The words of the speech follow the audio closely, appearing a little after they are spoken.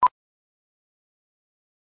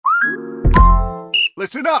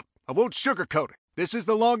Listen up. I won't sugarcoat it. This is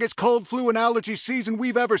the longest cold, flu, and allergy season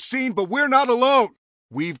we've ever seen, but we're not alone.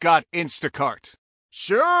 We've got Instacart.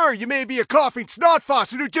 Sure, you may be a coughing snot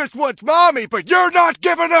faucet who just wants mommy, but you're not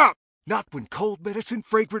giving up! Not when cold medicine,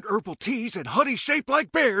 fragrant herbal teas, and honey shaped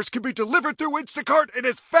like bears can be delivered through Instacart in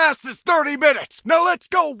as fast as 30 minutes! Now let's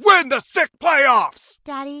go win the sick playoffs!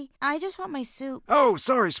 Daddy, I just want my soup. Oh,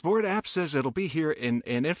 sorry, Sport. App says it'll be here in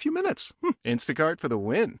a few minutes. Instacart for the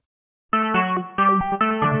win.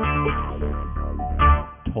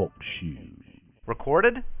 Talk shoes.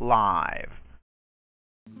 Recorded live.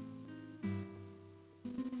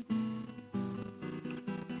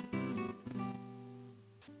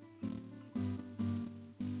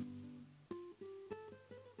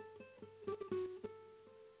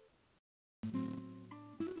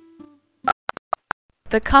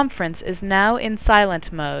 The conference is now in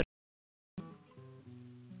silent mode.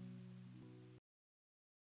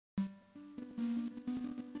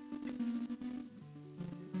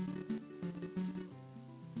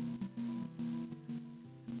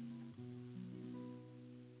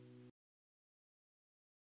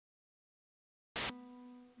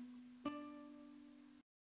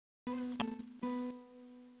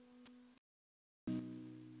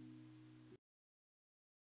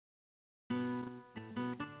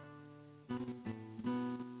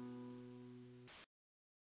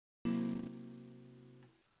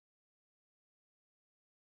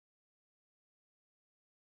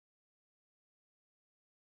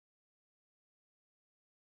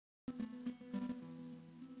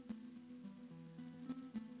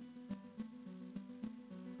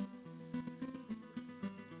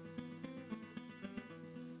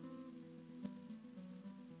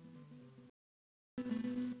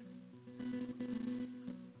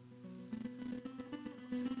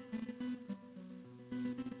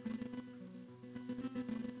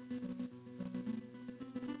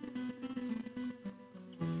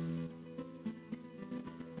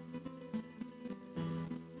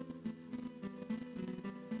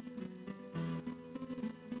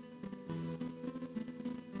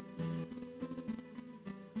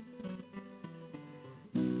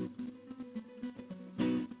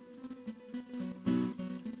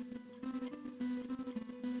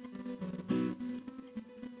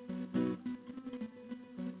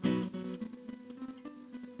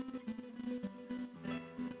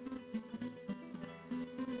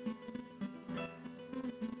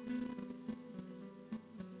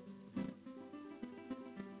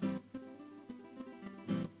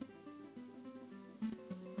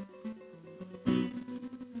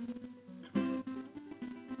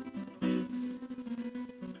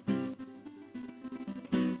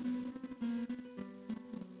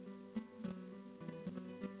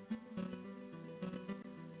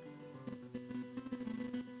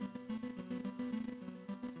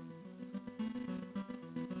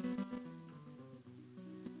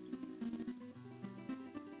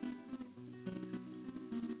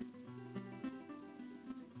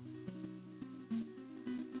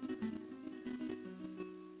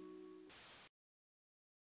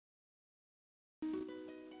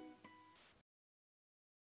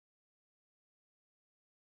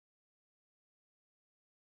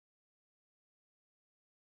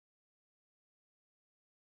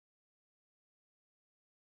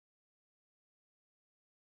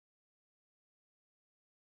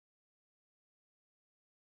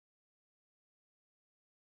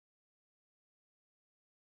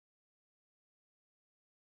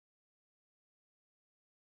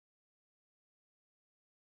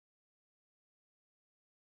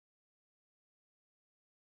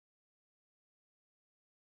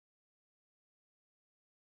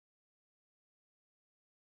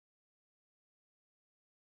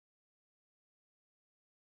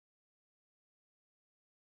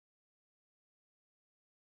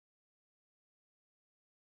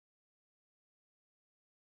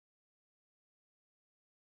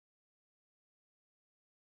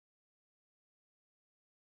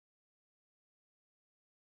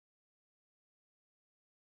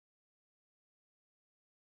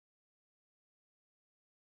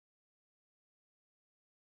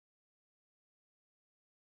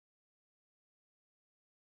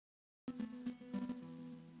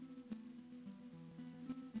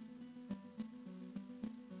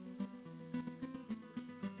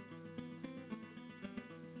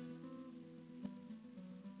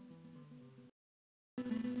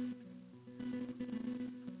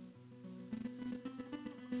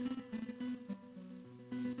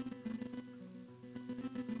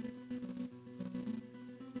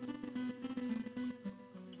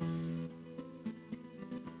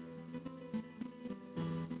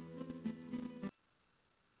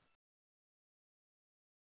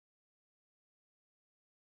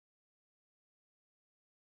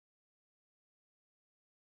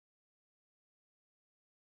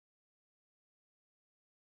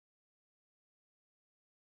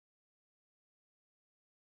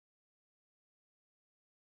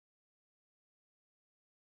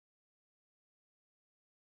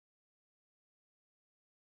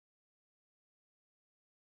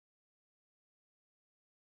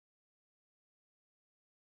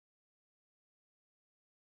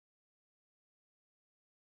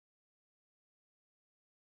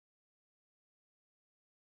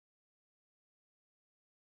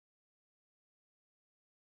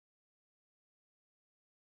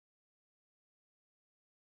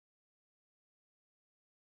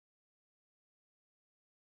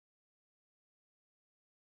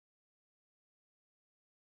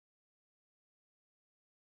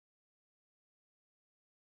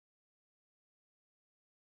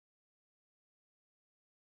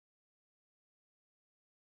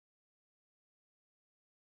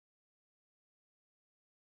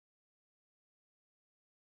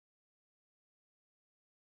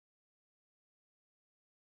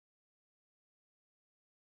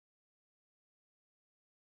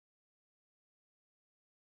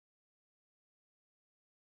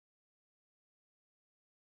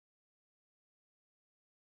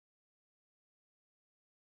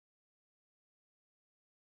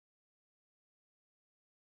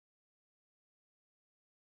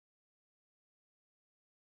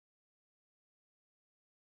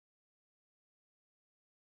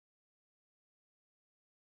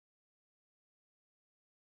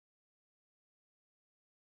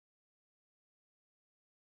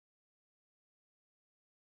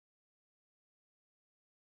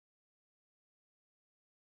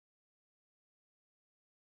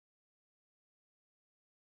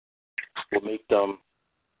 will make them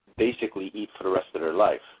basically eat for the rest of their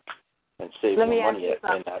life and save more money at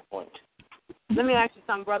that point. Let me ask you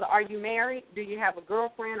something, brother. Are you married? Do you have a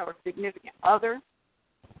girlfriend or a significant other?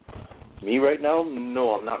 Me right now?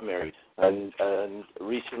 No, I'm not married. And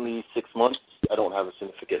recently, 6 months, I don't have a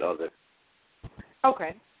significant other.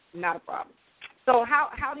 Okay, not a problem. So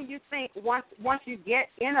how do you think once you get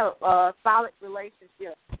in a solid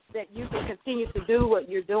relationship that you can continue to do what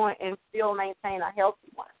you're doing and still maintain a healthy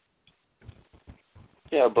one?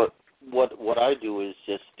 Yeah, but what I do is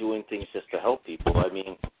just doing things just to help people. I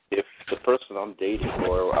mean, if the person I'm dating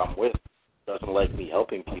or I'm with doesn't like me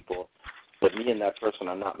helping people, but me and that person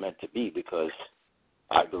are not meant to be, because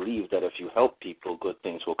I believe that if you help people, good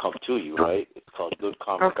things will come to you, right? It's called good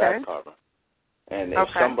karma, bad karma. And if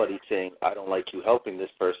somebody's saying, I don't like you helping this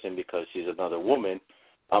person because she's another woman,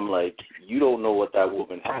 I'm like, you don't know what that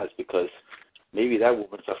woman has, because maybe that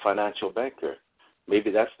woman's a financial banker.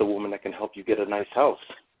 Maybe that's the woman that can help you get a nice house.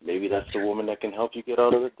 Maybe that's the woman that can help you get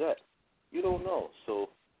out of the debt. You don't know. So,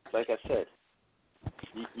 like I said,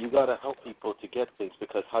 you got to help people to get things,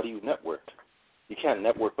 because how do you network? You can't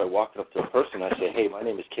network by walking up to a person and say, hey, my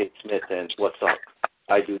name is Kate Smith, and what's up?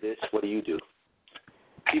 I do this. What do you do?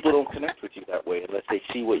 People don't connect with you that way unless they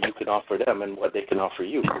see what you can offer them and what they can offer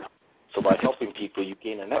you. So by helping people, you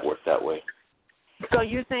gain a network that way. So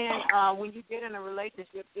you're saying when you get in a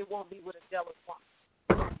relationship, it won't be with a jealous woman?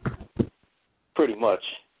 Pretty much.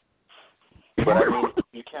 But I mean,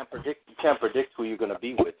 you can't predict who you're going to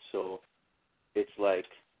be with. So it's like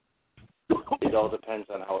it all depends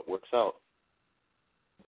on how it works out.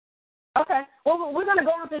 Okay. Well, we're going to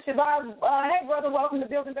go on to Shabazz. Hey, brother, welcome to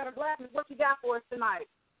Building Better Blackness. What you got for us tonight?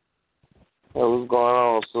 Hey, what's going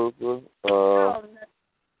on, sister?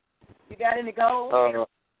 You got any goals?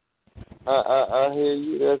 I hear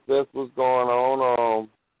you. That's what's going on.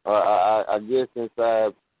 I guess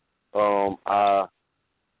inside our,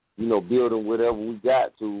 building whatever we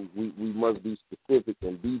got to, we must be specific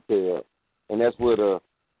and detailed, and that's where the,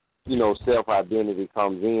 self-identity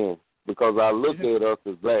comes in. Because I look at us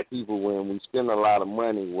as black people when we spend a lot of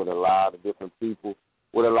money with a lot of different people,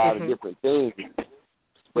 with a lot of different things,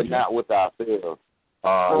 but not with ourselves.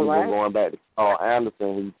 Going back to Carl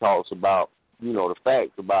Anderson, he talks about, the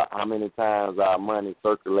facts about how many times our money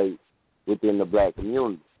circulates within the black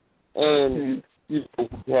community. And we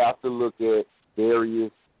have to look at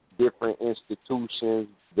various different institutions,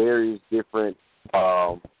 various different,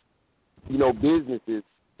 businesses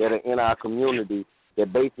that are in our community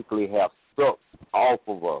that basically have sucked off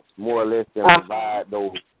of us, more or less, than provide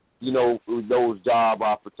those, those job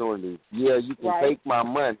opportunities. Yeah, you can take my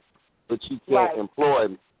money, but you can't employ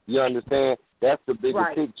me. You understand? That's the bigger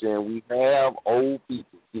picture. And we have old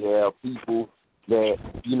people. We have people that,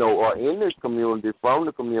 are in this community, from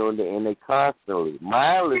the community, and they constantly,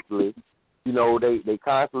 mindlessly, they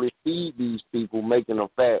constantly feed these people, making them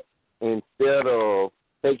fat, instead of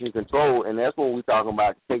taking control. And that's when we're talking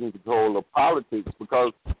about taking control of politics,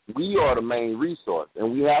 because we are the main resource,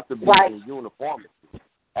 and we have to be in uniformity,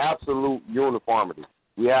 absolute uniformity.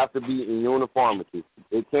 We have to be in uniformity.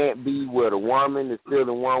 It can't be where the woman is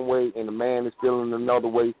feeling one way and the man is feeling another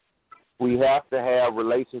way. We have to have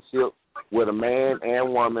relationships where the man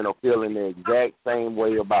and woman are feeling the exact same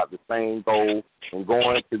way about the same goal and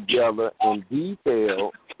going together in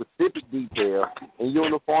detail, specific detail, and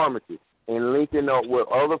uniformity, and linking up with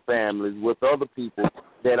other families, with other people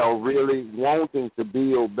that are really wanting to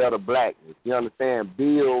build better blackness. You understand?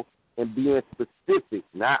 Build and being specific,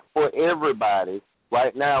 not for everybody.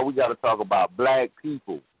 Right now, we got to talk about black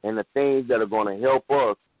people and the things that are going to help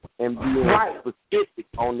us, and being specific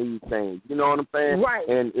on these things. You know what I'm saying? Right.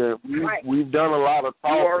 And we've done a lot of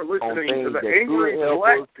talk on things that could help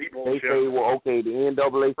us. They say, well, okay, the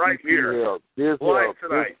NAACP helps. This helps.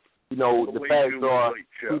 This, the facts are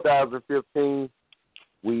 2015,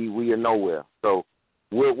 we are nowhere. So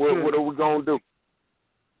what are we going to do?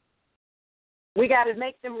 We got to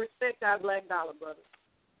make them respect our black dollar, brother.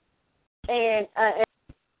 And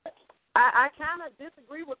I kind of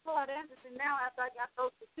disagree with Claude Anderson now after I got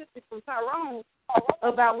those statistics from Tyrone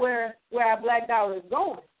about where our black dollar is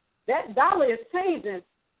going. That dollar is changing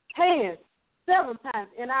hands several times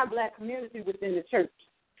in our black community within the church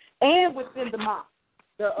and within the mosque,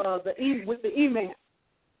 with the imam.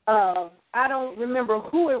 I don't remember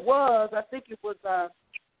who it was. I think it was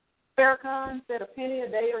Farrakhan said a penny a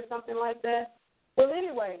day or something like that. Well,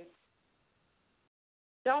 anyway,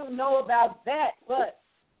 don't know about that, but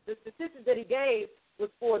the statistics that he gave was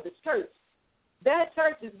for the church. That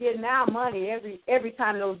church is getting our money every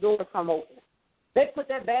time those doors come open. They put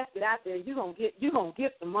that basket out there. You're gonna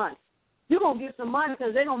get some money. You're gonna get some money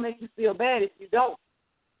because they're gonna make you feel bad if you don't.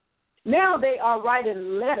 Now they are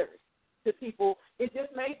writing letters to people. It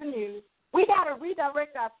just made the news. We got to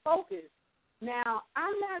redirect our focus. Now,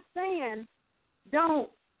 I'm not saying don't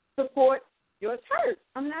support your church.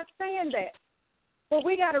 I'm not saying that. But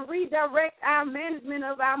we got to redirect our management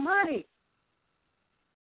of our money.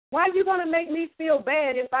 Why are you going to make me feel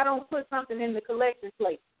bad if I don't put something in the collection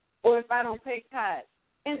plate or if I don't pay tithes?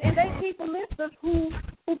 And they keep a list of who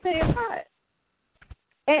pay tithes.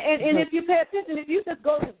 And if you pay attention, if you just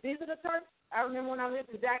go to visit a church, I remember when I lived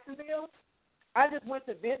in Jacksonville, I just went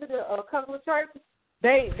to visit a couple of churches.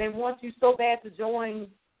 They want you so bad to join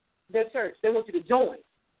their church. They want you to join.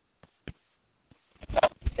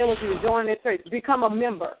 They want you to join their church, become a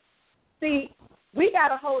member. See, we got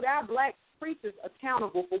to hold our black preachers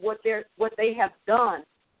accountable for what they have done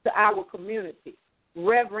to our community.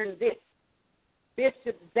 Reverend this,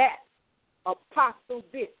 Bishop that, Apostle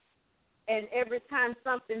this. And every time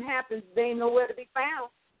something happens, they ain't nowhere to be found.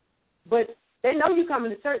 But they know you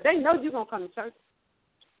coming to church. They know you're going to come to church.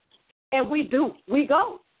 And we do. We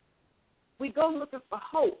go. We go looking for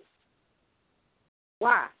hope.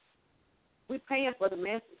 Why? We paying for the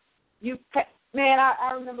message. Man,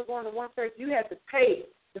 I remember going to one church. You had to pay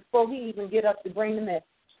before he even get up to bring the message.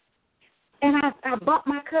 And I bumped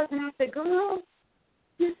my cousin. I said, girl,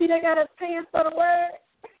 you see they got us paying for the word?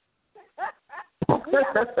 We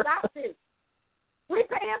got to stop this. We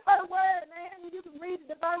paying for the word, man. You can read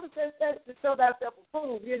the Bible says to show thyself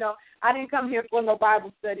approved. You know, I didn't come here for no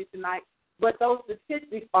Bible study tonight, but those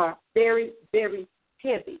statistics are very, very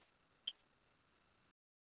heavy.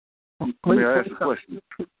 Let me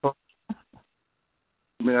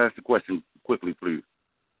ask the question quickly, please.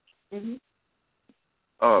 Mm-hmm.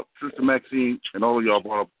 Sister Maxine and all of y'all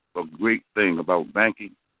brought up a great thing about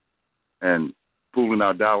banking and pooling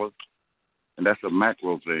our dollars, and that's a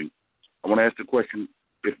macro thing. I want to ask the question,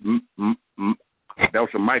 if that was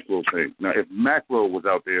a micro thing. Now, if macro was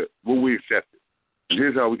out there, will we accept it? And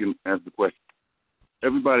here's how we can answer the question.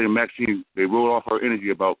 Everybody in Maxine, they wrote off her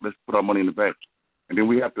energy about let's put our money in the bank. And then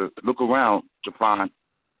we have to look around to find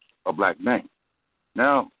a black bank.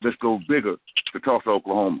 Now, let's go bigger to Tulsa,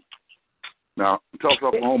 Oklahoma. Now, in Tulsa,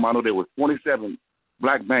 Oklahoma, I know there were 27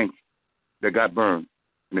 black banks that got burned.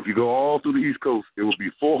 And if you go all through the East Coast, it will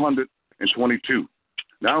be 422.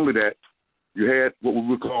 Not only that, you had what we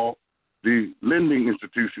would call the lending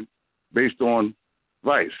institution based on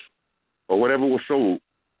rice or whatever was sold.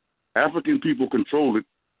 African people controlled it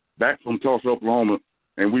back from Tulsa, Oklahoma,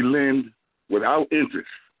 and we lend without interest.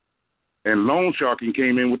 And loan sharking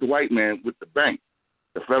came in with the white man with the bank,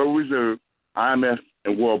 the Federal Reserve, IMF,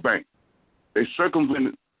 and World Bank. They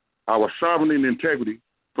circumvented our sovereignty and integrity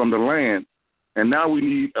from the land, and now we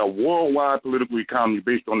need a worldwide political economy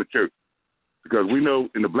based on the church. Because we know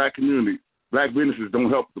in the black community, black businesses don't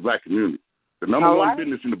help the black community. The number one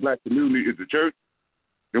business in the black community is the church.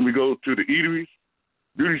 Then we go to the eateries,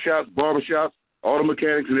 beauty shops, barber shops, auto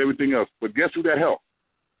mechanics, and everything else. But guess who that helps?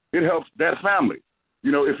 It helps that family.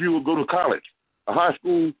 You know, if you would go to college, a high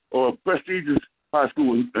school or a prestigious high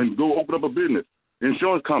school and go open up a business,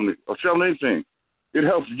 insurance company, or sell anything, it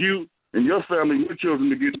helps you and your family and your children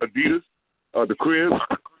to get Adidas, the crib,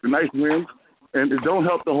 the nice rims, and it don't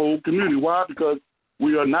help the whole community. Why? Because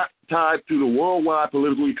we are not tied to the worldwide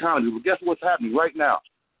political economy. But guess what's happening right now?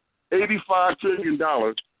 $85 trillion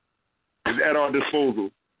is at our disposal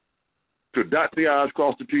to dot the I's,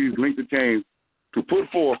 cross the T's, link the chains, to put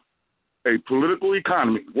forth a political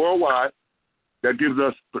economy worldwide that gives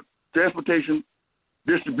us transportation,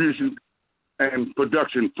 distribution, and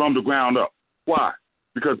production from the ground up. Why?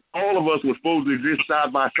 Because all of us were supposed to exist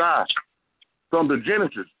side by side. From the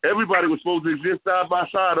Genesis, everybody was supposed to exist side by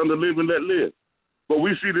side under live and let live. But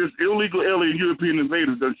we see this illegal alien European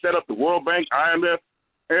invaders that set up the World Bank, IMF,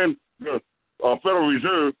 and the Federal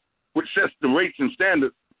Reserve, which sets the rates and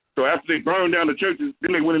standards. So after they burned down the churches,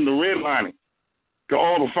 then they went into redlining to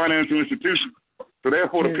all the financial institutions. So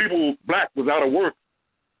therefore, the people, black, was out of work,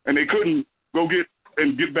 and they couldn't go get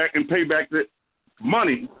back and pay back the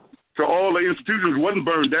money. So all the institutions wasn't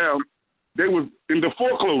burned down. They was in the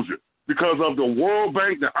foreclosure because of the World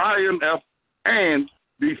Bank, the IMF, and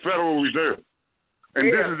the Federal Reserve. And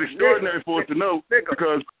this is extraordinary for us to know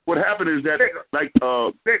because what happened is that, like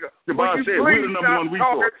Shabazz said, we're the number one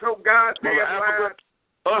resource. Mother Africa,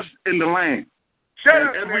 us in the land.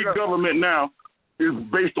 And every government now is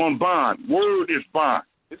based on bond. Word is bond.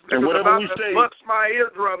 And whatever we say. My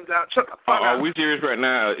eardrums out. Shut the fuck Are we serious right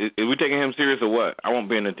now? Is we taking him serious or what? I won't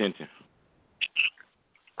be in attention.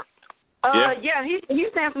 Yeah, he's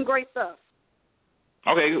saying some great stuff.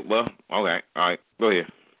 Okay, well, okay. All right, go ahead.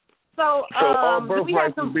 So our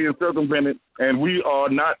birthrights is being circumvented, and we are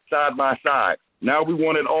not side by side. Now we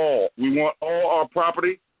want it all. We want all our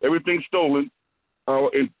property, everything stolen, our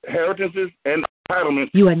inheritances and entitlements.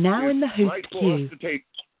 You are now in the host right for queue. us to take,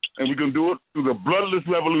 and we can do it through the bloodless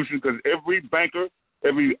revolution because every banker,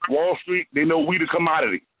 every Wall Street, they know we the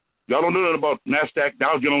commodity. Y'all don't know nothing about NASDAQ,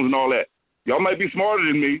 Dow Jones, and all that. Y'all might be smarter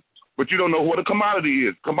than me, but you don't know what a commodity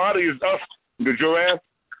is. Commodity is us, the giraffe.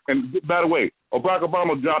 And by the way, Barack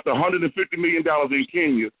Obama dropped $150 million in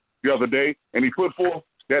Kenya the other day, and he put forth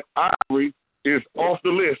that ivory is off the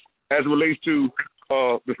list as it relates to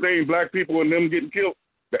the same black people and them getting killed.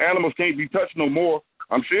 The animals can't be touched no more.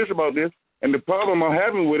 I'm serious about this. And the problem I'm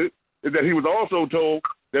having with it is that he was also told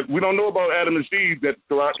that we don't know about Adam and Steve that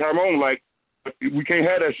Tyrone like. We can't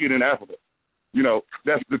have that shit in Africa. You know,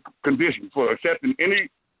 that's the condition for accepting any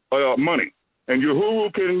money. And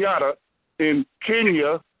Uhuru Kenyatta in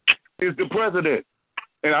Kenya is the president.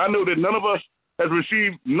 And I know that none of us has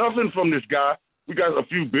received nothing from this guy. We got a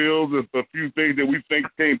few bills, a few things that we think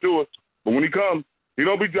came to us. But when he comes, he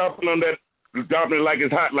don't be dropping on that, dropping it like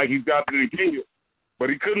it's hot, like he's dropping it in Kenya. But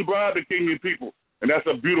he couldn't bribe the Kenyan people, and that's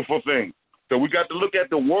a beautiful thing. So we got to look at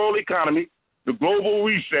the world economy, the global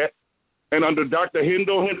reset, and under Dr.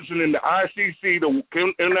 Hendo Henderson and the ICC, the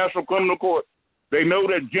International Criminal Court, they know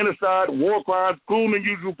that genocide, war crimes, cruel and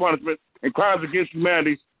unusual punishment, and crimes against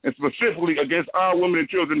humanity, and specifically against our women and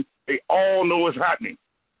children, they all know it's happening.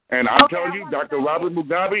 And I'm telling you, Dr. Robert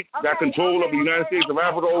Mugabe got control of the United States of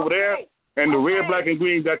Africa over there, and the red, black, and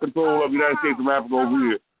green got control of the United States of Africa over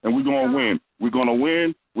here. And we're going to win. We're going to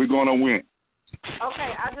win. We're going to win.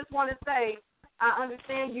 Okay, I just want to say, I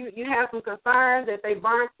understand you have some concerns that they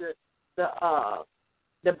burnt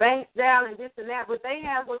the banks down and this and that, but they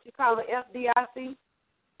have what you call the FDIC,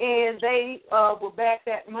 and they will back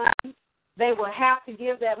that money. They will have to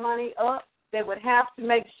give that money up. They would have to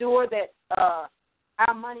make sure that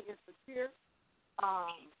our money is secure.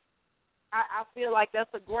 I feel like that's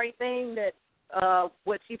a great thing that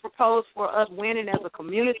what she proposed for us winning as a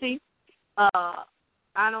community.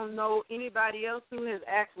 I don't know anybody else who has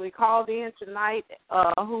actually called in tonight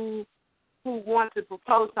who wants to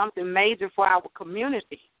propose something major for our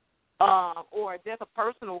community or just a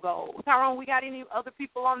personal goal. Tyrone, we got any other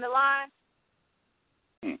people on the line?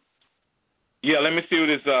 Yeah, let me see who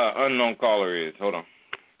this unknown caller is. Hold on.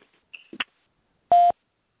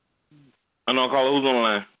 Unknown caller, who's on the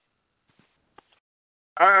line?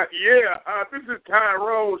 This is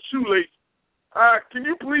Tyrone Shoelace. Can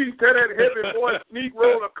you please tell that heavy voice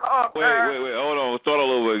Negro to calm down? Wait, hold on. Start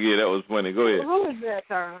all over again. That was funny. Go ahead. Who is that,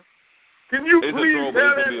 Tyrone? Can you please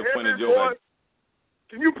tell that heavy voice?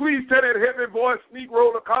 Can you please tell that heavy voice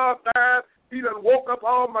Negro to calm down? He done woke up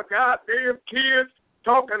all my goddamn kids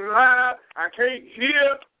talking loud. I can't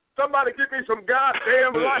hear. Somebody give me some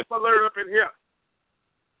goddamn life alert up in here.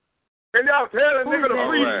 And y'all tell that nigga to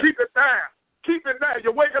please keep it down. Keep it down.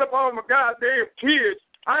 You're waking up all my goddamn kids.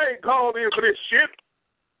 I ain't called in for this shit.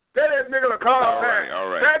 Tell that nigga to calm down. All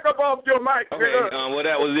right. Back up off your mic, nigga. Well,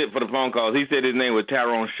 that was it for the phone calls. He said his name was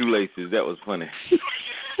Tyrone Shoelaces. That was funny.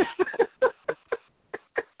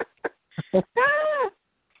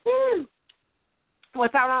 Well,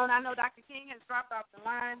 Tyrone, I know Dr. King has dropped off the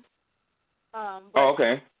line.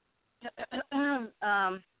 Okay.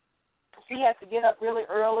 She has to get up really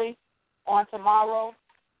early on tomorrow.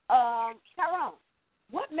 Tyrone,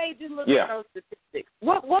 what made you look at those statistics?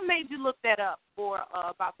 What made you look that up for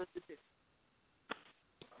about the statistics?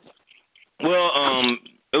 Well,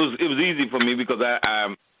 it was easy for me because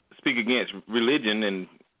I speak against religion and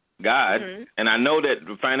God, and I know that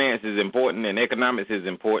finance is important and economics is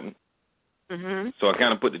important. So I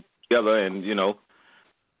kind of put it together, and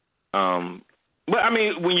but I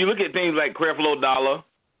mean, when you look at things like Creflo Dollar,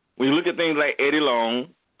 when you look at things like Eddie Long,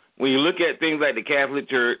 when you look at things like the Catholic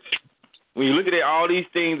Church, when you look at all these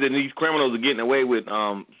things and these criminals are getting away with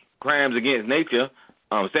crimes against nature,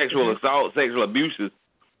 sexual assault, sexual abuses,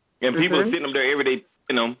 and people are sitting up there every day,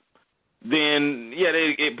 then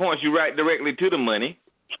it points you right directly to the money,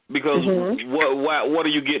 because what are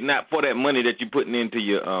you getting out for that money that you're putting into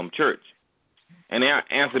your church? And the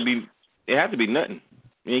answer it has to be nothing.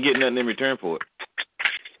 You ain't getting nothing in return for it.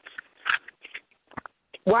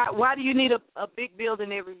 Why do you need a big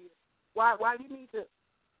building every year? Why do you need to?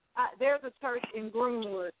 There's a church in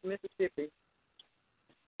Greenwood, Mississippi.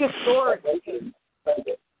 Historically,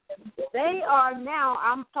 they are now,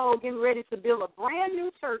 I'm told, getting ready to build a brand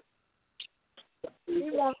new church.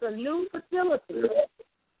 He wants a new facility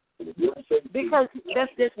because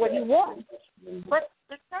that's just what he wants. But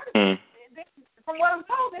the church, from what I'm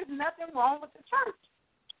told, there's nothing wrong with the church.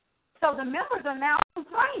 So the members are now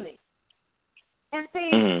complaining. And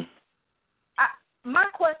see, my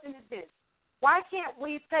question is this. Why can't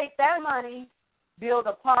we take that money build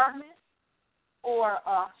apartments or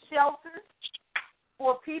shelters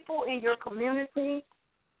for people in your community.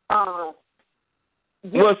 Well,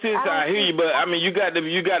 sis, I hear you, but I mean, you got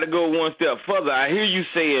to go one step further. I hear you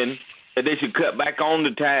saying that they should cut back on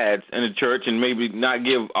the tithes in the church and maybe not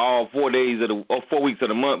give all 4 days or 4 weeks of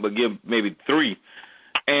the month, but give maybe 3.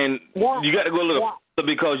 And you got to go a little further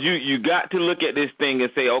because you got to look at this thing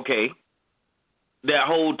and say, okay, that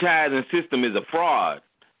whole tithing system is a fraud.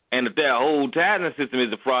 And if that whole tithing system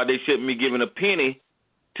is a fraud, they shouldn't be giving a penny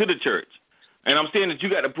to the church. And I'm saying that you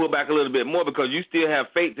got to pull back a little bit more because you still have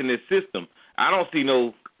faith in this system. I don't see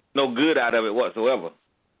no good out of it whatsoever.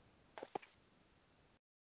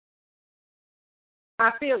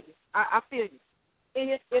 I feel you. I feel you.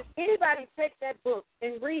 And if anybody takes that book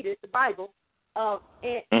and read it, the Bible,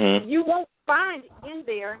 and you won't find in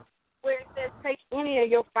there where it says take any of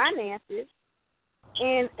your finances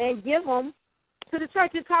and give them to the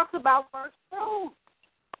church. It talks about first fruits.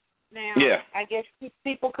 Now, I guess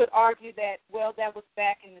people could argue that, well, that was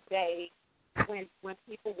back in the day when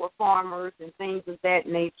people were farmers and things of that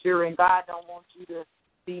nature, and God don't want you to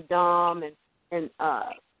be dumb and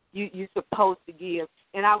you're supposed to give.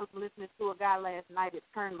 And I was listening to a guy last night that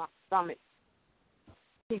turned my stomach.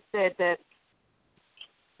 He said that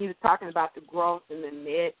he was talking about the gross and the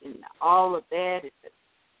net and all of that.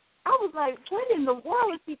 I was like, what in the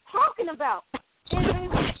world is he talking about? And they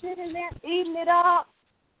were sitting there eating it up.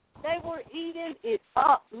 They were eating it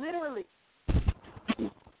up, literally.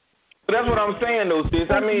 But that's what I'm saying, though, sis.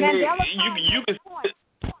 I mean, you can.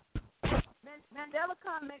 Mandela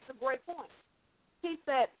Khan makes a great point. He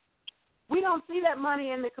said, we don't see that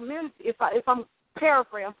money in the community. If I'm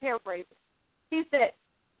paraphrasing. He said,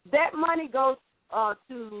 that money goes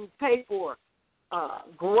to pay for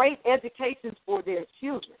great educations for their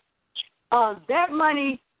children. That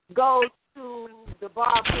money goes to the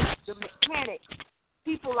barbers, the mechanics,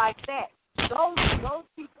 people like that. Those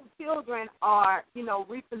people's children are,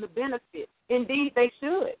 reaping the benefits. Indeed, they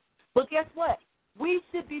should. But guess what? We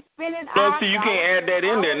should be spending our see, you can't add that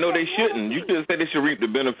in there. No, they shouldn't. You just said they should reap the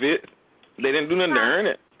benefits. They didn't do nothing to earn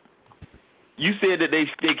it. You said that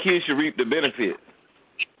their kids should reap the benefits.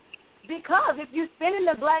 Because if you're spending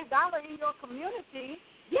the black dollar in your community,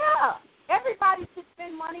 everybody should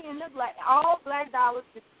spend money in all black dollars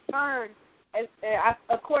should earn,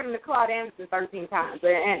 according to Claude Anderson, 13 times.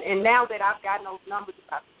 And now that I've gotten those numbers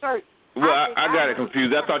about the church. Well, I got it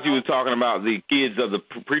confused. I thought you were talking about the kids of the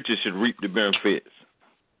preachers should reap the benefits.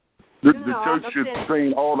 The church should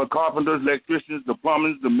train all the carpenters, electricians, the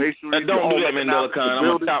plumbers, the masonry. Don't do that, Mandela Khan.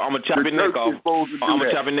 I'm going to chop your neck off. I'm going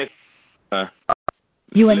to chop your neck off.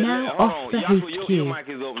 You are now off the host queue. Your mic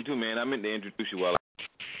is open too, man. I meant to introduce you while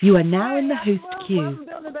You are now in the host queue. Welcome,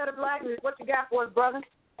 Building Better Blackness. What you got for us, brother?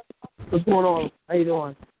 What's going on? How you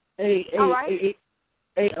doing? Hey,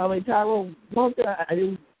 Tyrone, one thing I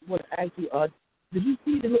didn't want to ask you, did you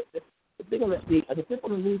see the thing on the clip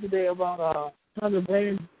on the news today about Thunder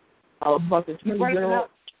Brand, about the Attorney General?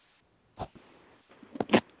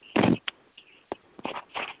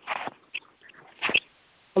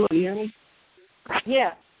 Hello, you hear me?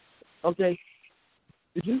 Yeah. Okay.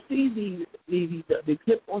 Did you see the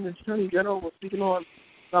clip on the Attorney General was speaking on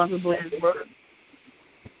Thunder Brand's murder?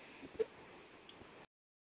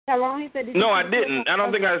 Tyrone, he said, no, I didn't. I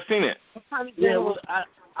don't think I've seen it. Yeah, well,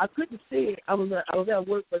 I couldn't see it. I was at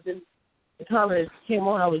work, but then the time it came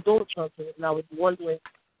on, I was doing something, and I was wondering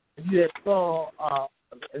if you had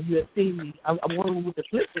seen me. I'm wondering what the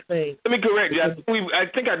clip was saying. Let me correct you. I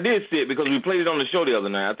think I did see it because we played it on the show the other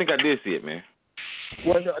night. I think I did see it, man.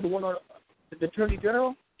 Was the one on the Attorney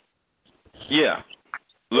General? Yeah,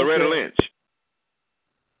 Loretta Lynch.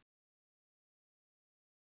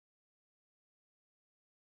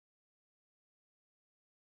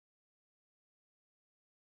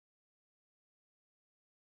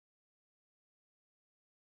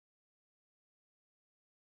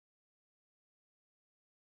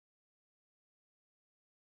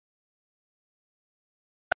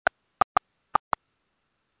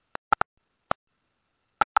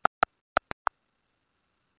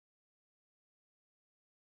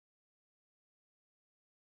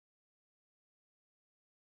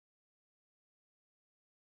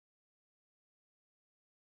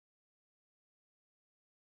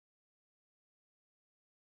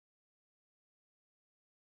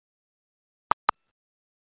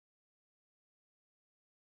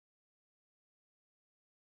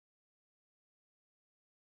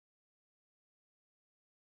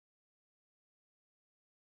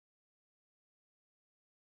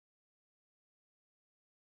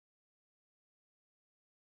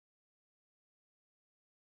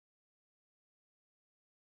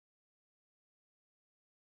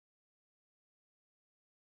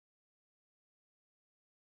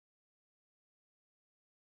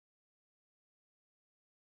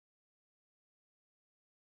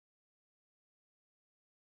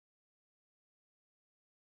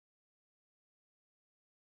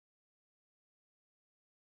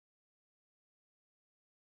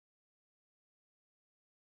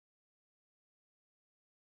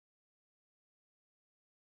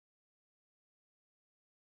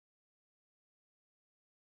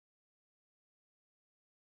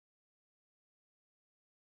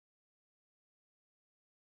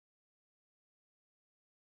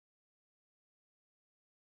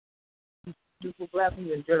 do for black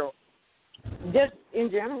people in general? Just in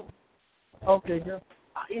general. Okay, just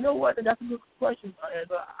you know what? That's a good question.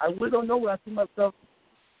 I really don't know what I see myself.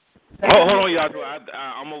 Hold on, y'all.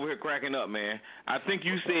 I'm over here cracking up, man. I think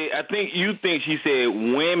you think she said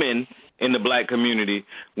women in the black community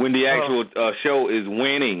when the actual show is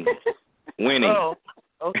winning. Oh,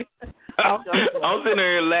 okay. I'm sitting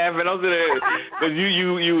there laughing. I'm sitting there because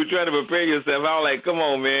you were trying to prepare yourself. I was like, come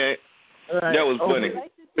on, man. Right. That was funny.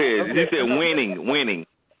 Okay. She said winning.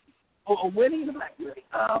 Oh, winning in the black community.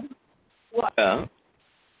 What?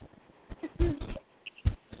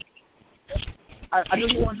 I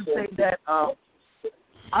just wanted to say that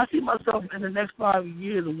I see myself in the next 5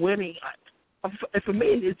 years winning. For me,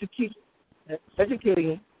 it's to keep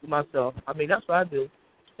educating myself. I mean, that's what I do,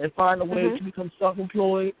 and find a way to become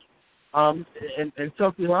self-employed and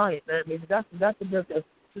self-reliant. I mean, that's the best,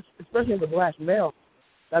 especially as a black male.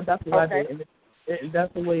 That's what I do, and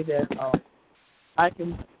that's the way that I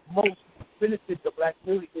can most benefit the black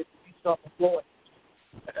community is to be self-employed.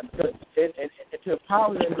 And to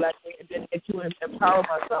empower the black and to empower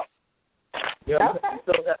myself. You know,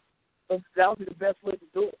 so that would be the best way to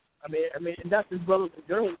do it. I mean, and that's his brother's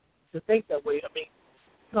journey to think that way. I mean,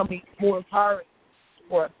 becoming more empowering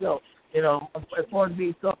for ourselves. You know, as far as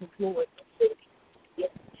being self-employed.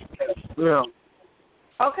 Yeah.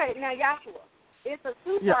 Okay, now Joshua, it's a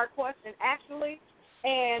two-part question actually,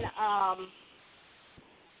 and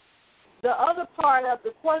the other part of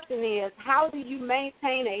the question is, how do you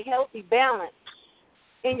maintain a healthy balance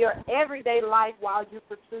in your everyday life while you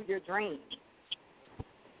pursue your dreams?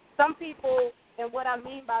 Some people, and what I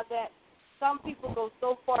mean by that, some people go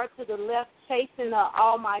so far to the left chasing the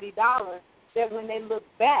almighty dollar that when they look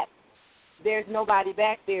back, there's nobody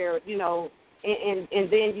back there, you know, and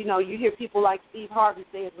then, you know, you hear people like Steve Harvey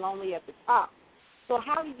say it's lonely at the top. So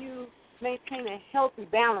how do you maintain a healthy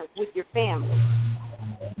balance with your family?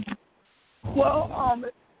 Well,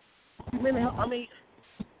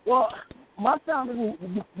 my family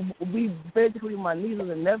will be basically my nieces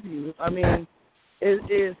and nephews. I mean, and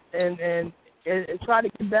try to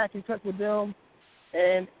get back in touch with them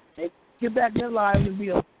and get back in their lives and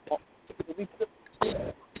be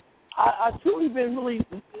I truly been really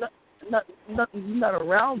not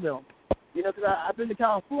around them, you know, because I've been to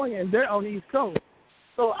California and they're on the East Coast,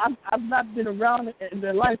 so I've not been around in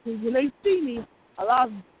their life. So when they see me, a lot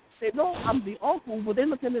of they know I'm the uncle, but they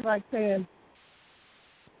look at me like saying,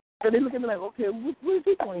 they look at me like, okay, what is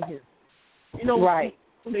he doing here? You know, right?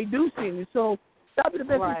 When they do see me, so that'd be the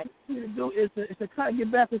best thing to do is to kind of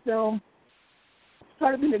get back with them,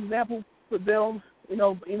 try to be an example for them, you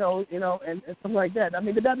know, and something like that. I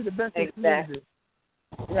mean, that'd be the best thing to do.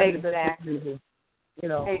 Exactly. You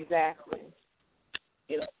know. Exactly.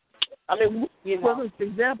 You know. I mean, whether it's an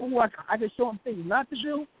example where I can show them things not to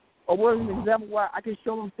do, or whether it's an example where I can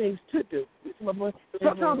show them things to do.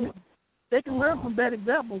 Sometimes they can learn from bad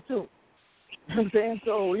examples too. You know what I'm saying?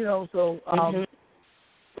 So, you know,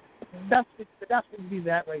 that's going to be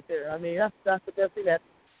that right there. I mean, that's the best thing that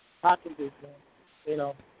I can do, man. You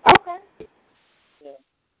know. Okay. Yeah.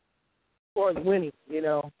 As far as winning, you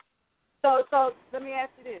know. So let me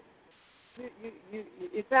ask you this: you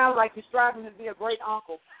it sounds like you're striving to be a great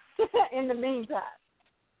uncle. In the meantime,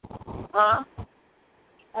 huh?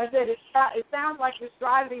 I said it sounds like you're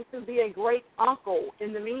striving to be a great uncle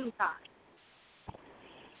in the meantime.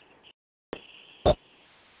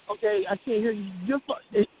 Okay, I can't hear you.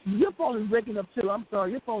 Your phone is breaking up too. I'm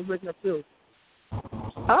sorry, your phone's breaking up too.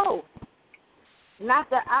 Oh, not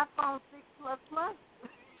the iPhone 6 Plus.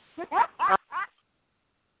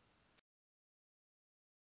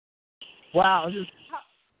 Wow.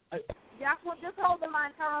 Just hold the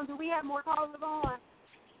line, Tyrone. Do we have more callers on?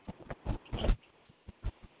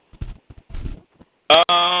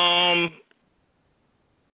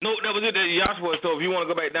 No, that was it. Joshua. So if you want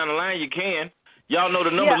to go back down the line, you can. Y'all know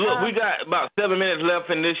the numbers. Look, we got about 7 minutes left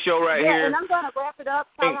in this show right here. And I'm gonna wrap it up,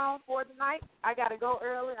 Tyrone, for tonight. I gotta go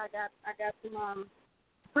early. I got some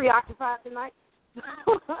preoccupied tonight.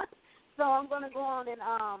 So I'm gonna go on and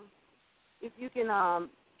if you can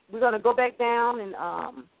we're gonna go back down and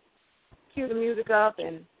cue the music up,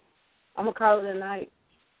 and I'm gonna call it a night.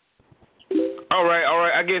 All right.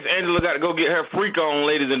 I guess Angela got to go get her freak on,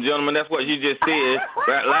 ladies and gentlemen. That's what you just said.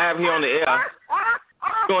 Right, live here on the air.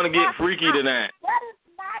 Going to get freaky tonight. That is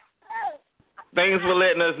not true. Thanks for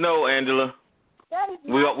letting us know, Angela. That is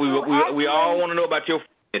not true. We all want to know about your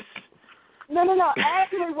fitness. No.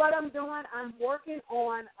 Actually, what I'm doing, I'm working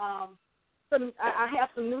on I have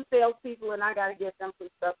some new salespeople, and I got to get them some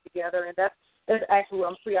stuff together, and that's actually what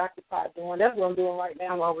I'm preoccupied doing. That's what I'm doing right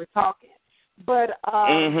now while we're talking. But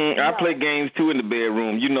I play games too in the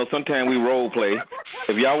bedroom. You know, sometimes we role play.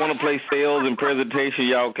 If y'all want to play sales and presentation,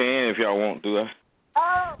 y'all can. If y'all want to. Is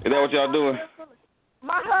that what y'all doing?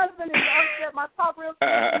 My husband is upset. My top real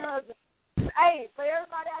solution husband. Hey, for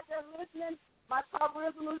everybody out there listening, my top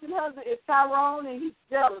real solution husband is Tyrone, and he's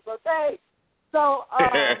jealous. Okay, so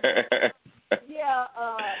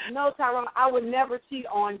no, Tyrone, I would never cheat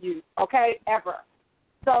on you. Okay, ever.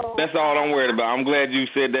 So that's all I'm worried about. I'm glad you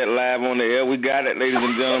said that live on the air. We got it, ladies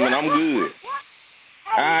and gentlemen. I'm good.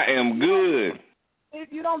 I am good. If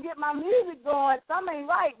you don't get my music going, something ain't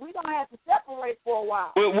right. We're going to have to separate for a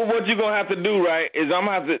while. Well, what you're going to have to do, right, is I'm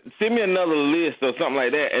going to have to send me another list or something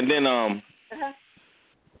like that. And then,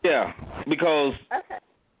 because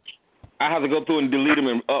I have to go through and delete them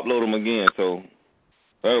and upload them again. So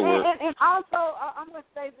that'll work. And also, I'm going to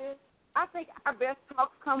say this. I think our best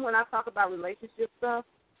talks come when I talk about relationship stuff.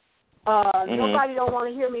 Nobody don't want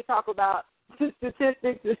to hear me talk about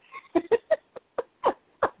statistics.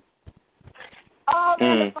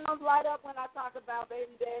 The phones light up when I talk about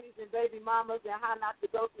baby daddies and baby mamas and how not to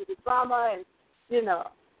go through the trauma and,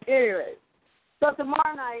 anyway. So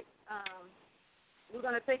tomorrow night, we're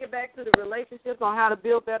going to take it back to the relationships on how to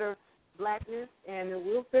build better blackness, and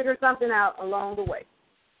we'll figure something out along the way.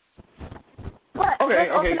 But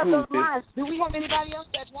let's open up those lines. Do we have anybody else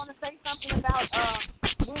that want to say something about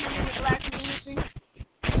women in the black community?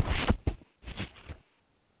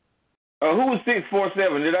 Who was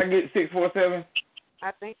 647? Did I get 647?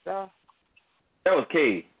 I think so. That was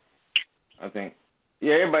K, I think.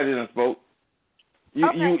 Yeah, everybody done spoke. You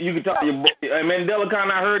can talk to your Mandela Con.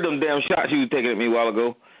 I heard them damn shots you was taking at me a while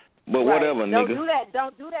ago. But whatever, nigga. Don't do that.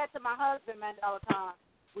 Don't do that to my husband, Mandela Con.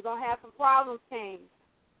 We're gonna have some problems, King.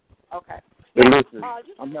 Okay. Hey, listen,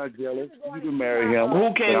 I'm not jealous. You can marry him.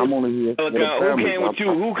 Who came? I'm only here. Who came with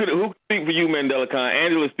you? Who could speak for you, Mandela Con?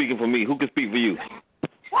 Angela's speaking for me. Who could speak for you?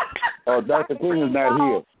 Dr. King is not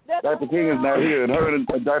here. Dr. King is not here, and her and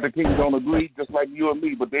Dr. King don't agree, just like you and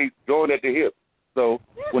me, but they join at the hip. So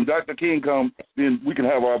when Dr. King comes, then we can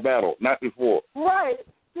have our battle, not before. Right.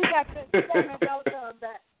 She got Mandela Con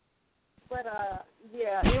back. But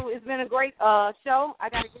it's been a great show. I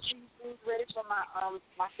got to get these things ready for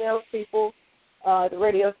my sales people, the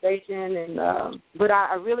radio station, and but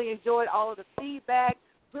I really enjoyed all of the feedback.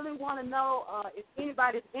 Really want to know if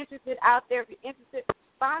anybody's interested out there. If you're interested,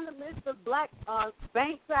 find a list of black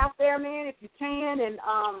banks out there, man, if you can, and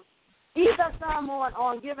ease up some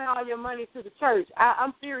on giving all your money to the church.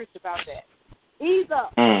 I'm serious about that. Ease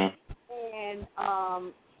up. And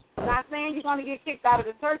not saying you're going to get kicked out of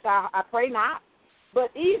the church. I pray not.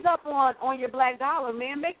 But ease up on your black dollar,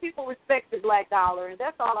 man. Make people respect the black dollar. And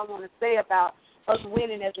that's all I want to say about us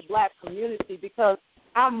winning as a black community, because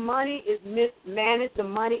our money is mismanaged. The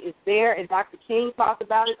money is there. And Dr. King talked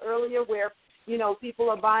about it earlier where, people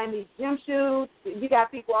are buying these gym shoes. You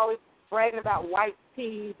got people always bragging about white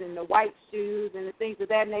tees and the white shoes and the things of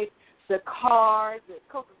that nature. The cars, the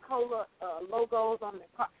Coca-Cola logos on the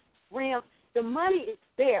car rims. The money is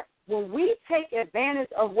there. When we take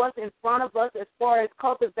advantage of what's in front of us as far as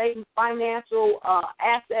cultivating financial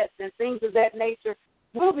assets and things of that nature,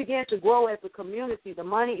 we'll begin to grow as a community. The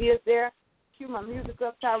money is there. Cue my music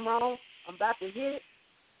up, Tyrone. I'm about to hit it.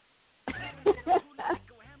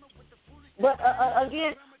 But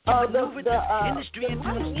again, the industry is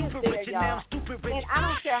stupid there, y'all. And I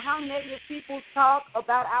don't care how negative people talk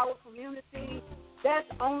about our community. That's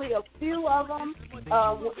only a few of them.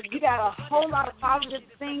 You got a whole lot of positive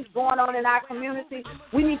things going on in our community.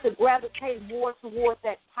 We need to gravitate more towards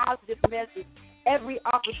that positive message every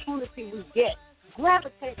opportunity we get.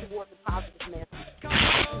 Gravitate towards the positive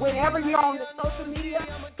message. Whenever you're on the social media,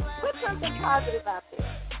 put something positive out there.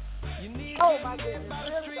 Oh, my goodness.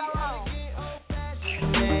 Really so wrong.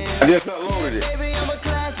 I just uploaded it. Hey,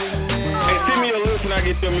 send me a list when I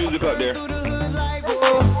get your music up there.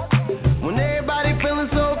 When everybody feeling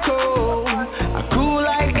so cold, I cool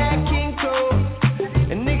like that King Cole,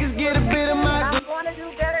 and niggas get a bit of my. I'm going to do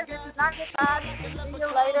better. This is not goodbye. See you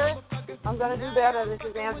later. I'm going to do better. This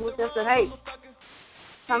is Angela Simpson. Hey,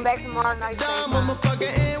 come back tomorrow night. Motherfucker,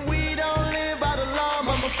 and we don't live by the law,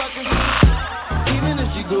 motherfucker. Even if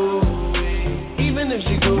she go away, even if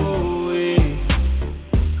she go away,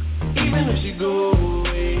 even if she go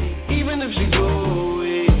away, even if she go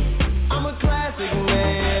away, I'm a classic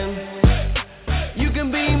man. You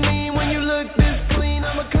can be mean when you look this clean,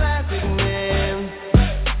 I'm a classic man.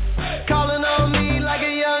 Calling on me like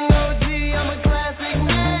a young OG, I'm a classic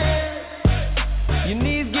man. Your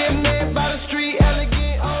knees get met by the street,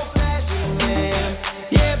 elegant, old-fashioned man.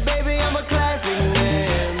 Yeah, baby, I'm a classic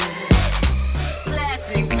man.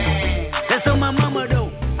 Classic man. That's on my mama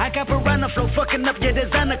though. I got piranha flow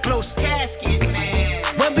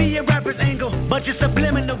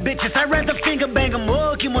finger bang 'em,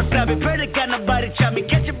 oh, keep on stopping. Pray to God nobody chop me.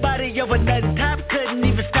 Catch your body overnight, top couldn't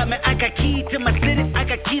even stop me. I got key to my city, I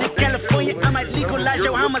got key to California. I might legalize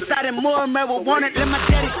your homicide and more marijuana. Let my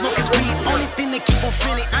daddy smoke his weed, only thing that keep on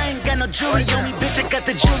feeling. I ain't got no jewelry on me, bitch, I got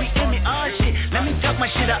the jewelry in me. Oh shit, let me talk my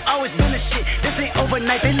shit, I always been a shit. This ain't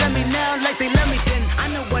overnight, they love me now like they love me then. I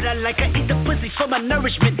know what I like, I eat the pussy for my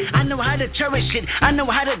nourishment. I know how to cherish it, I know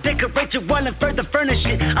how to decorate your wall and further furnish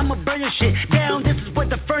it. I'ma burn your shit down, this is what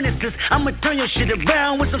the furnace is. I'ma turn your shit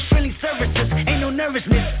around with some friendly services. Ain't no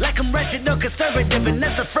nervousness, like I'm wretched or conservative, and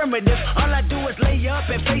that's affirmative. All I do is lay up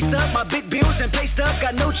and face up my big bills and pay stuff.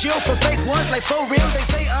 Got no chill for fake ones, like for real, they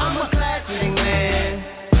say I'm a classic man.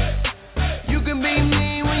 You can be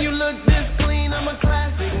mean when you look this clean, I'm a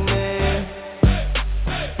classic man.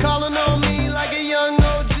 Calling on me like a young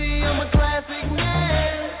OG, I'm a classic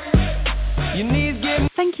man. Your knees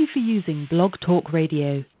get. Thank you for using Blog Talk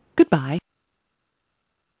Radio. Goodbye.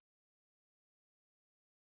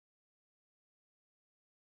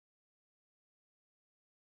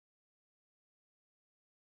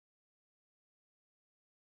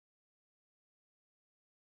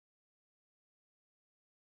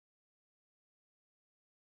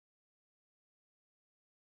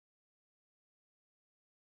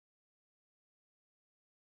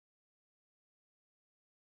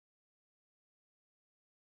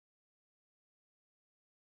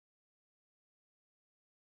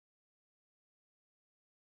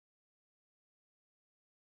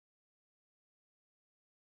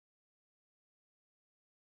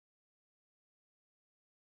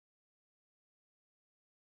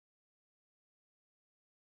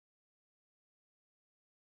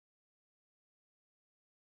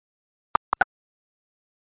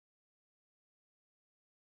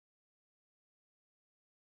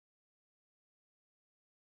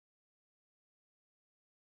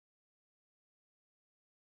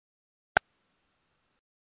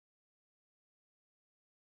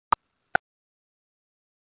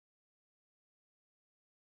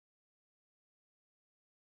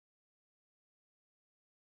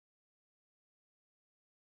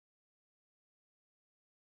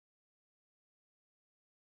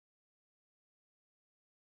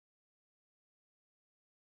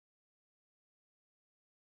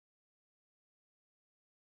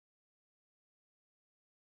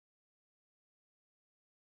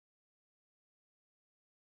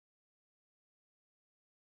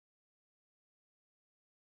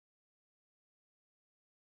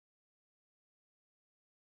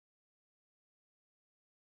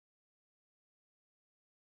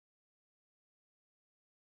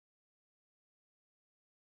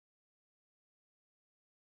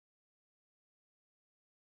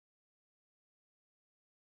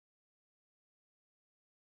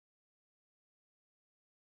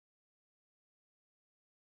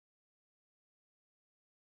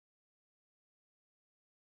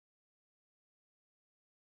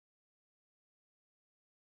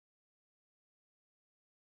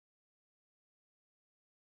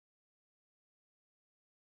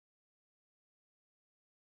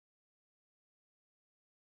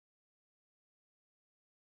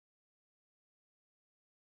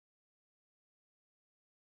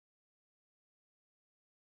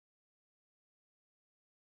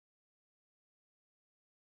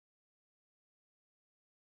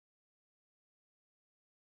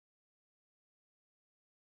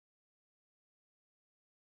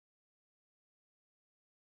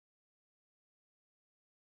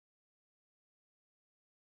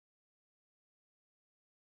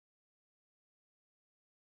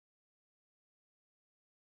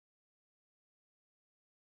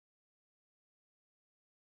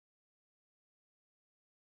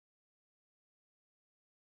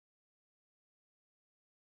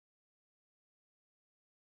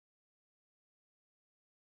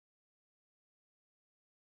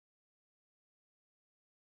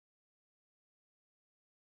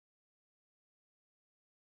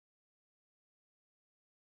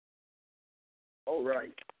 All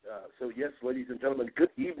right. So, yes, ladies and gentlemen, good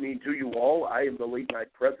evening to you all. I am the late night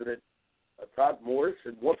president, Todd Morris,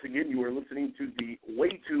 and once again, you are listening to the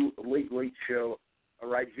Way Too Late Late Show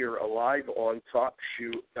right here live on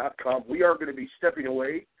TalkShoe.com. We are going to be stepping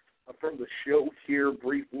away from the show here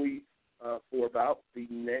briefly for about the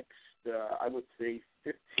next, I would say,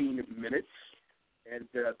 15 minutes, and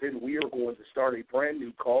then we are going to start a brand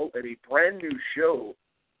new call and a brand new show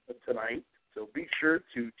tonight. So be sure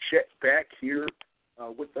to check back here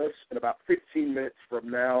with us in about 15 minutes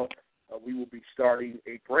from now. We will be starting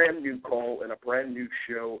a brand new call and a brand new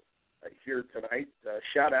show here tonight.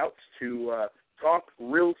 Shout-outs to Talk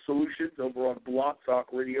Real Solutions over on Blog Talk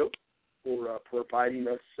Radio. for providing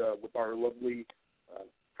us with our lovely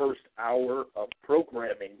first hour of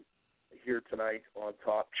programming here tonight on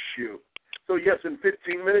Talk Shoe. So, yes, in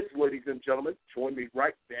 15 minutes, ladies and gentlemen, join me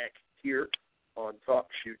right back here on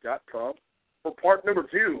TalkShoe.com for part number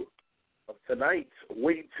 2 of tonight's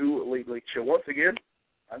Way Too Late Show. Once again,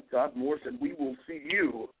 I'm Todd Morris, and we will see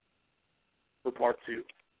you for part 2.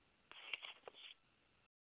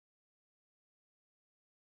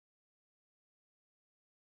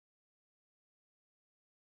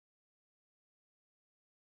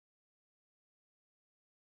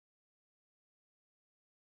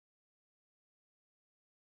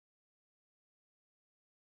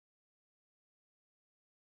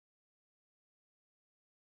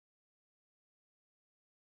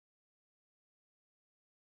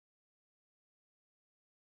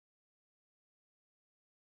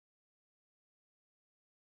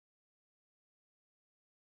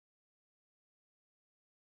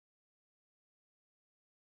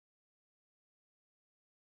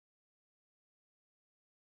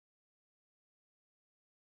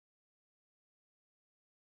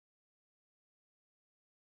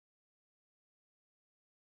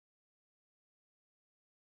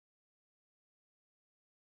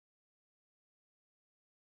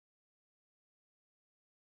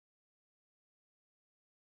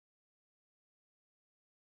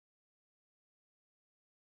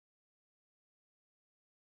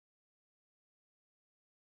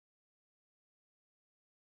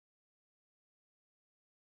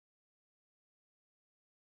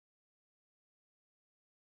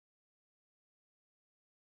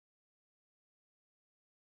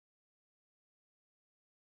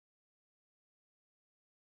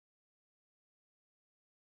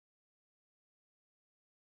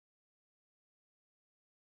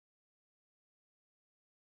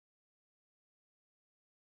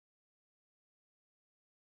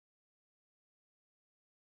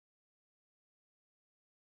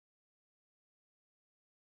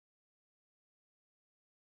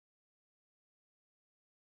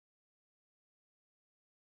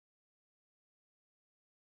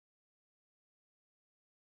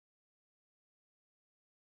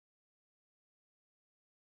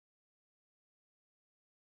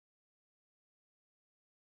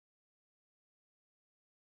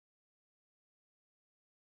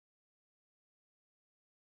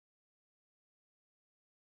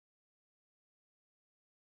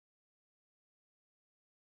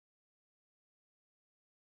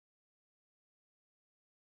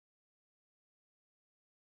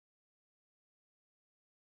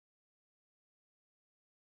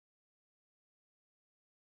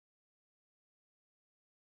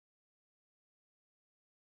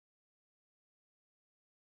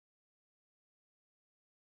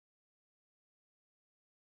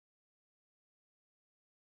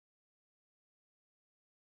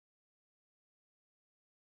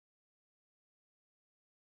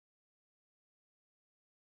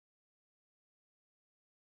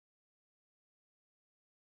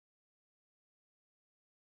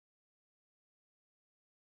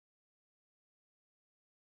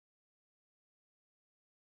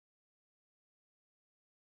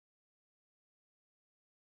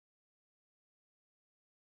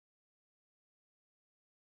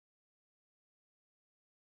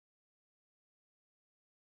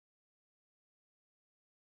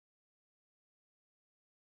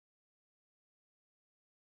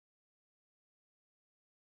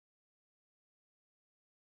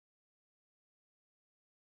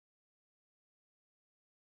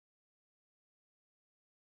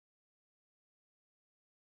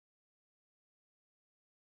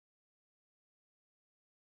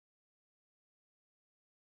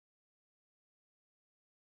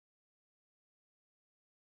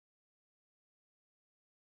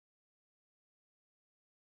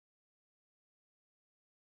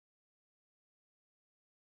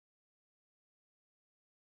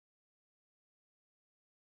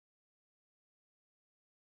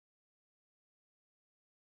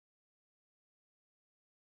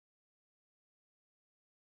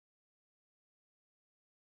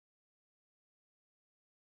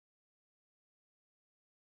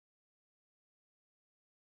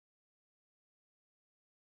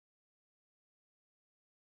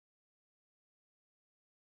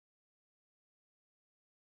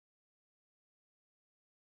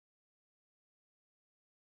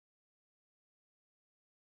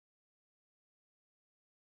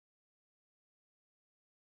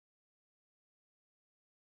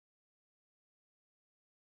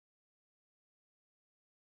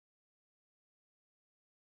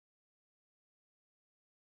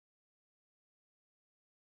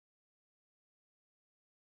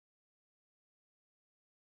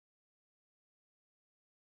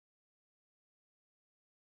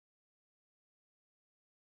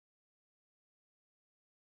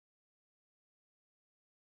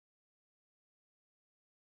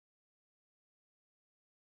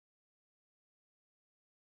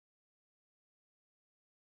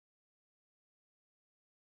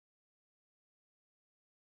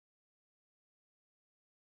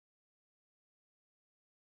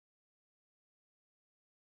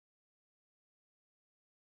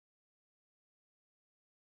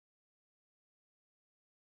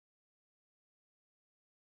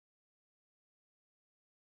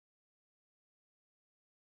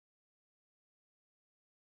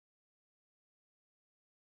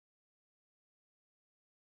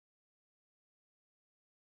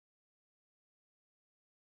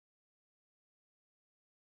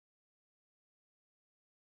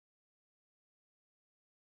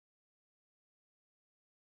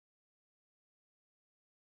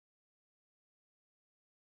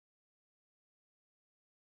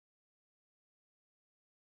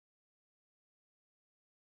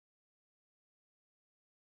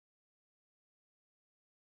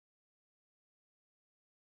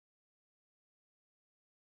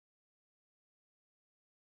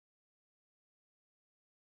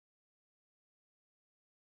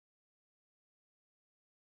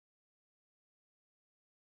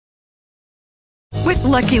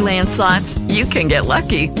 Lucky Land Slots, you can get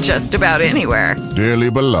lucky just about anywhere. Dearly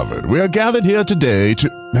beloved, we are gathered here today to...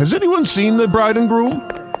 Has anyone seen the bride and groom?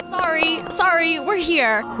 Sorry, we're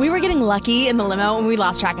here. We were getting lucky in the limo and we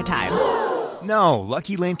lost track of time. No,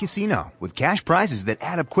 Lucky Land Casino, with cash prizes that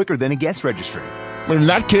add up quicker than a guest registry. In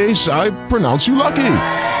that case, I pronounce you lucky.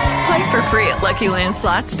 Play for free at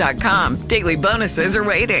LuckyLandSlots.com. Daily bonuses are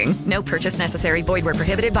waiting. No purchase necessary. Void where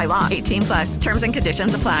prohibited by law. 18+. Terms and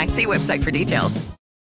conditions apply. See website for details.